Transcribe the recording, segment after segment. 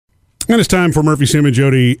And it's time for Murphy, Sam, and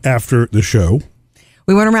Jody after the show.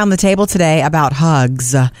 We went around the table today about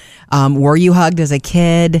hugs. Were you hugged as a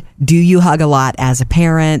kid? Do you hug a lot as a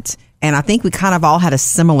parent? And I think we kind of all had a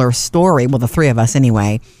similar story. Well, the three of us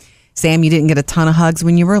anyway. Sam, you didn't get a ton of hugs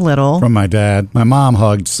when you were little. From my dad. My mom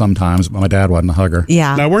hugged sometimes, but my dad wasn't a hugger.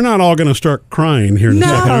 Yeah. Now, we're not all going to start crying here in a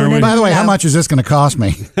second, are we? By the way, how much is this going to cost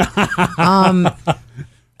me? I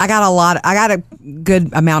got a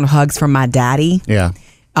good amount of hugs from my daddy. Yeah.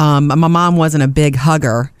 My mom wasn't a big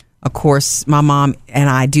hugger. Of course, my mom and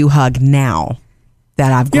I do hug now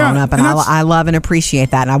that I've grown up, and I love and appreciate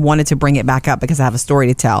that. And I wanted to bring it back up because I have a story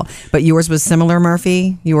to tell. But yours was similar,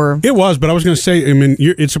 Murphy? It was, but I was going to say, I mean,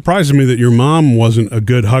 it surprises me that your mom wasn't a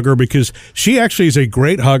good hugger because she actually is a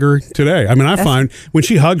great hugger today. I mean, I find when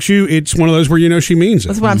she hugs you, it's one of those where you know she means it.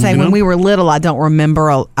 That's what I'm saying. When we were little, I don't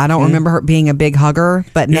remember her being a big hugger,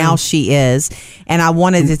 but now she is. And I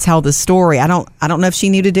wanted to tell the story. I don't know if she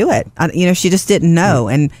knew to do it. She just didn't know.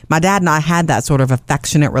 And my dad and I had that sort of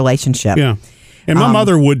affectionate relationship. Yeah. And my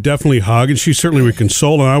mother would definitely hug, and she certainly would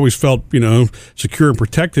console, and I always felt, secure and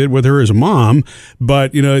protected with her as a mom.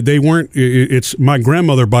 But, they weren't, my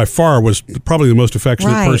grandmother by far was probably the most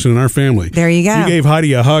affectionate person in our family. There you go. You gave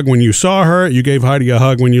Heidi a hug when you saw her. You gave Heidi a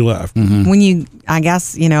hug when you left. Mm-hmm. When I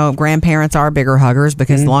guess, grandparents are bigger huggers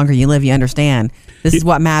because the longer you live, you understand. This is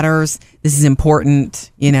what matters. This is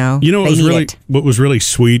important. What was really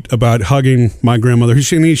sweet about hugging my grandmother?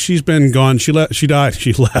 She's been gone. She died.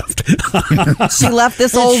 She left. She left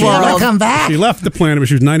this old world. Come back. She left the planet, but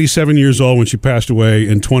she was 97 years old when she passed away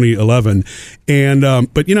in 2011. And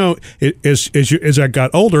but as I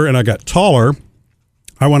got older and I got taller,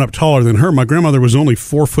 I went up taller than her. My grandmother was only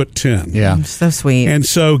 4'10". Yeah, so sweet. And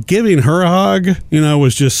so giving her a hug,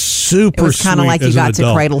 was just super. It was kind of like you got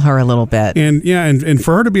to cradle her a little bit. And and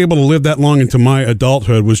for her to be able to live that long into my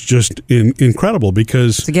adulthood was just incredible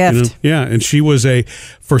because it's a gift. And she was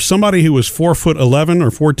for somebody who was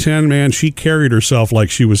 4'11" or 4'10", man, she carried herself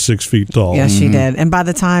like she was 6 feet tall. Yes, she did. And by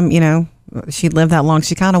the time she lived that long,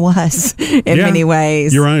 she kind of was in many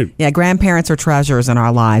ways. You're right. Yeah, grandparents are treasures in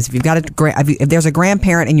our lives. If you've got if there's a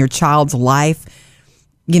grandparent in your child's life,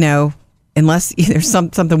 unless there's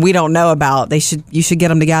something we don't know about, you should get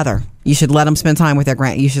them together. You should let them spend time with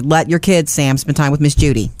you should let your kids, Sam, spend time with Miss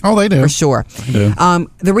Judy. Oh, they do. For sure. They do.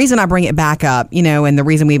 The reason I bring it back up, and the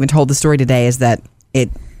reason we even told the story today is that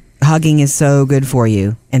hugging is so good for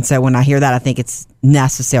you. And so when I hear that, I think it's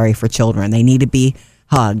necessary for children. They need to be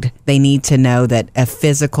hugged. They need to know that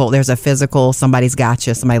there's a physical, somebody's got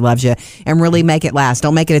you, somebody loves you, and really make it last.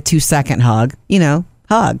 Don't make it a 2-second hug.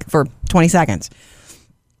 Hug for 20 seconds.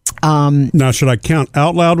 Now, should I count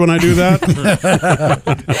out loud when I do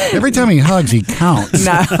that? Every time he hugs, he counts.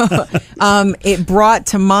 No. It brought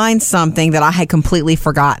to mind something that I had completely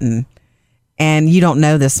forgotten. And you don't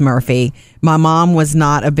know this, Murphy. My mom was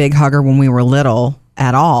not a big hugger when we were little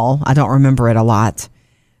at all. I don't remember it a lot.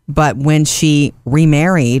 But when she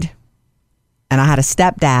remarried, and I had a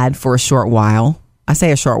stepdad for a short while, I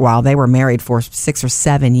say a short while, they were married for 6 or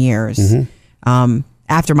 7 years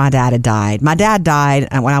after my dad had died. My dad died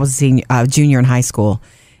when I was a junior in high school,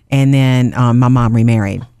 and then my mom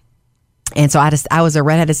remarried. And so I was a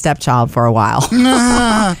redheaded stepchild for a while.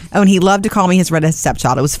 And he loved to call me his redheaded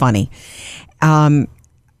stepchild. It was funny.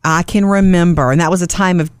 I can remember, and that was a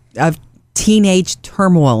time of teenage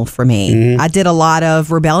turmoil for me. I did a lot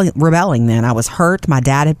of rebelling then. I was hurt. My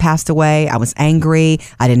dad had passed away. I was angry.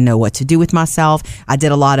 I didn't know what to do with myself. I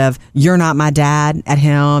did a lot of "you're not my dad" at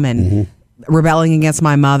him and rebelling against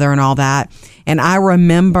my mother and all that. And I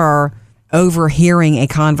remember overhearing a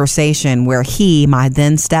conversation where my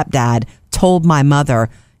then stepdad, told my mother,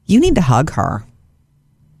 "You need to hug her.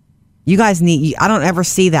 You guys I don't ever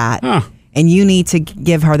see that. And you need to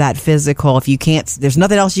give her that physical. If you can't, there's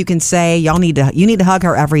nothing else you can say. You need to hug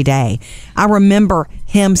her every day." I remember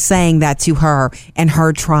him saying that to her and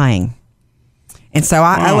her trying. And so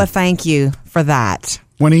I owe a thank you for that.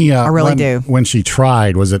 I really do. When she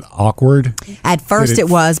tried, was it awkward? At first it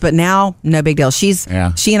was, but now no big deal. She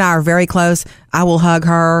and I are very close. I will hug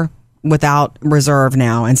her without reserve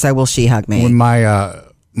now, and so will she hug me. When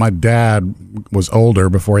my dad was older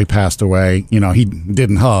before he passed away, he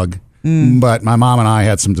didn't hug. But my mom and I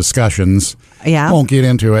had some discussions. Yeah. Won't get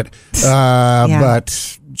into it.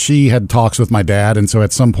 But she had talks with my dad, and so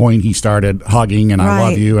at some point he started hugging and I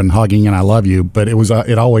love you and hugging and I love you. But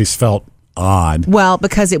it always felt odd. Well,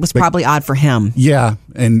 because it was probably odd for him. Yeah,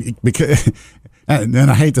 and because And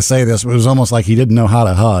I hate to say this, but it was almost like he didn't know how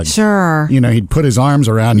to hug. Sure. He'd put his arms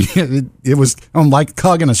around you. It was like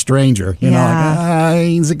hugging a stranger.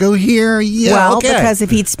 Does it go here? Yeah, well, okay. because if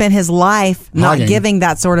he'd spent his life not Hugging. giving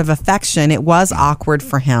that sort of affection, it was awkward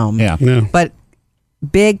for him. Yeah. But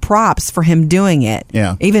big props for him doing it.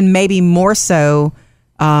 Yeah. Even maybe more so,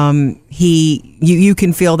 you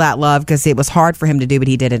can feel that love because it was hard for him to do, but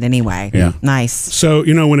he did it anyway. Yeah. Nice. So,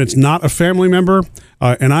 when it's not a family member,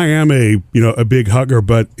 and I am a big hugger,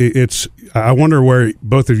 but I wonder where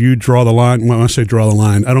both of you draw the line. When I say draw the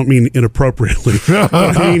line, I don't mean inappropriately. What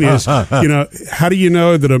I mean is, how do you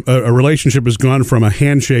know that a relationship has gone from a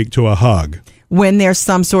handshake to a hug? When there's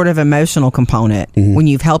some sort of emotional component, when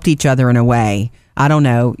you've helped each other in a way, I don't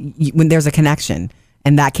know, when there's a connection.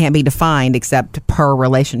 And that can't be defined except per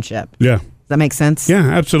relationship. Yeah. Does that make sense? Yeah,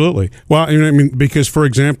 absolutely. Well, because for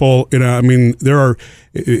example, there are,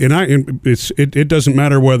 it doesn't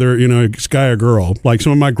matter whether it's guy or girl. Like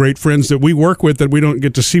some of my great friends that we work with that we don't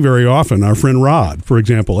get to see very often. Our friend Rod, for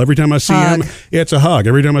example, every time I see him, it's a hug.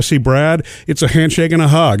 Every time I see Brad, it's a handshake and a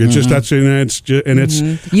hug. It's just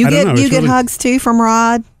You get hugs too from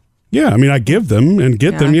Rod. Yeah, I give them and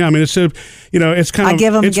get them. Yeah, it's it's kind of, I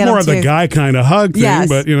give them, it's more of the guy kind of hug thing, yes.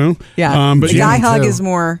 but yeah, but the guy hug too. is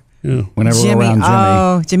more. Yeah. Whenever Jimmy, we're around Jimmy.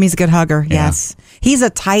 oh, Jimmy's a good hugger. Yeah. Yes, he's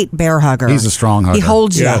a tight bear hugger. He's a strong hugger. He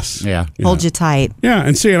holds you. Yes. Yeah. Holds you tight. Yeah,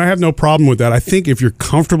 and I have no problem with that. I think if you're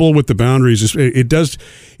comfortable with the boundaries,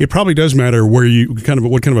 it probably does matter where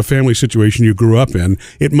what kind of a family situation you grew up in.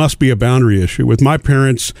 It must be a boundary issue. With my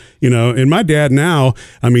parents, and my dad now,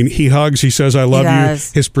 he hugs, he says I love you.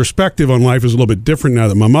 His perspective on life is a little bit different now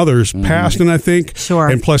that my mother's passed, and I think sure.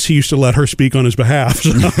 And plus he used to let her speak on his behalf.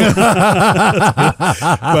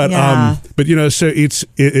 So. But so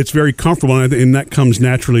it's very comfortable, and that comes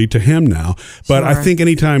naturally to him now. But sure. I think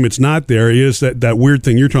anytime it's not there, is that weird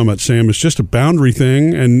thing you're talking about, Sam. It's just a boundary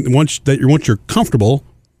thing, and once you're comfortable,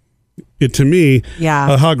 to me,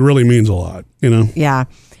 a hug really means a lot. Yeah.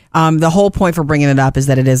 The whole point for bringing it up is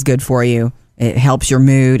that it is good for you. It helps your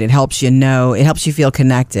mood. It helps you feel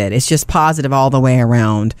connected. It's just positive all the way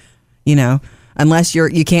around. Unless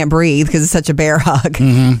you can't breathe because it's such a bear hug.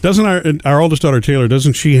 Mm-hmm. Doesn't our oldest daughter Taylor?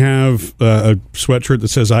 Doesn't she have a sweatshirt that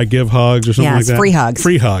says "I give hugs" or something like that? Free hugs.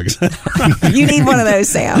 Free hugs. You need one of those,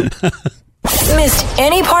 Sam. Missed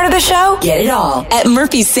any part of the show? Get it all at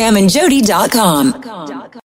murphysamandjody.com.